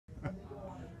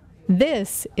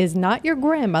This is not your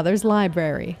grandmother's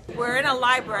library. We're in a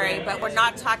library, but we're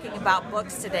not talking about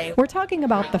books today. We're talking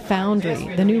about the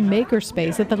Foundry, the new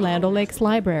makerspace at the Land O'Lakes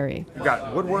Library. We've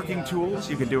got woodworking tools.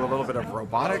 You can do a little bit of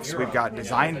robotics. We've got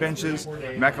design benches,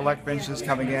 Mechalec benches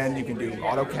coming in. You can do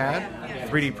AutoCAD,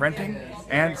 3D printing,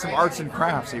 and some arts and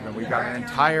crafts even. We've got an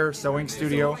entire sewing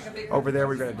studio over there.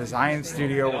 We've got a design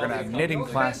studio. We're going to have knitting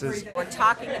classes. We're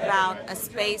talking about a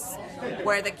space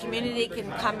where the community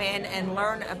can come in and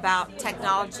learn about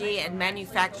technology and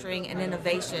manufacturing and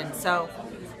innovation. So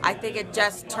I think it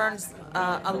just turns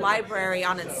a library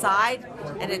on its side,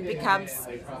 and it becomes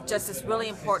just this really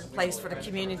important place for the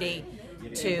community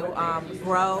to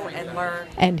grow and learn.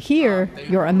 And here,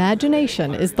 your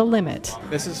imagination is the limit.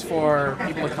 This is for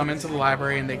people to come into the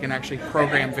library and they can actually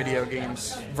program video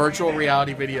games, virtual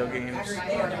reality video games,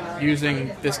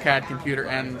 using this CAD computer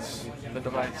and the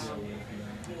device.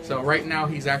 So right now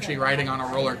he's actually riding on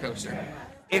a roller coaster.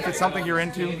 If it's something you're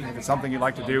into, if it's something you'd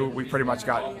like to do, we pretty much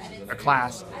got a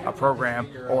class, a program,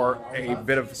 or a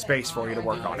bit of space for you to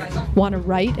work on it. Want to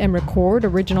write and record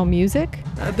original music?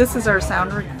 This is our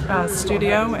sound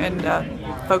studio, and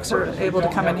folks are able to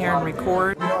come in here and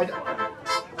record.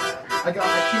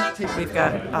 We've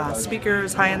got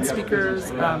speakers, high-end speakers.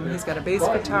 He's got a bass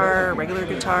guitar, regular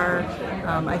guitar.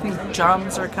 I think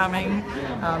drums are coming,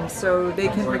 so they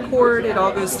can record. It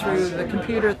all goes through the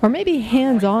computer. Or maybe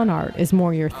hands-on art is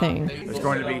more your thing. There's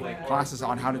going to be classes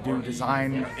on how to do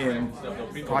design in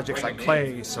projects like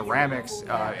clay, ceramics,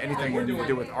 anything to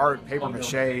do with art, paper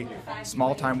mache,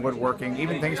 small-time woodworking,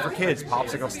 even things for kids,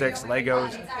 popsicle sticks,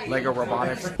 Legos, Lego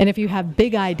robotics. And if you have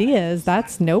big ideas,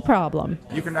 that's no problem.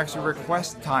 You can actually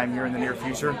request time here in the near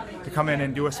future to come in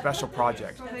and do a special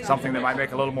project, something that might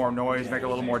make a little more noise, make a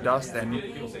little more dust, and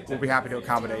we'll be happy to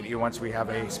accommodate you once we have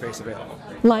a space available.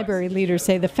 Library leaders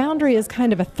say the Foundry is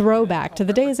kind of a throwback to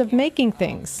the days of making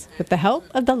things with the help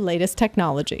of the latest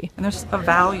technology. And there's a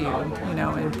value,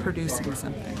 in producing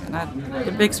something, and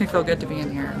it makes me feel good to be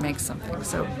in here and make something.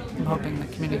 So I'm hoping the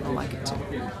community will like it too.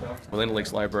 Well, Land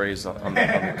O'Lakes Library is on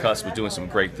the cusp of doing some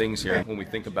great things here. When we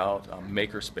think about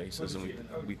makerspaces and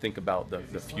we think about the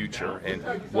future and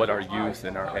what our youth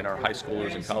and our high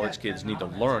schoolers and college kids need to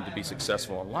learn to be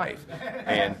successful in life,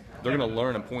 and they're going to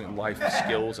learn important life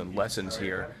skills and lessons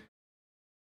here.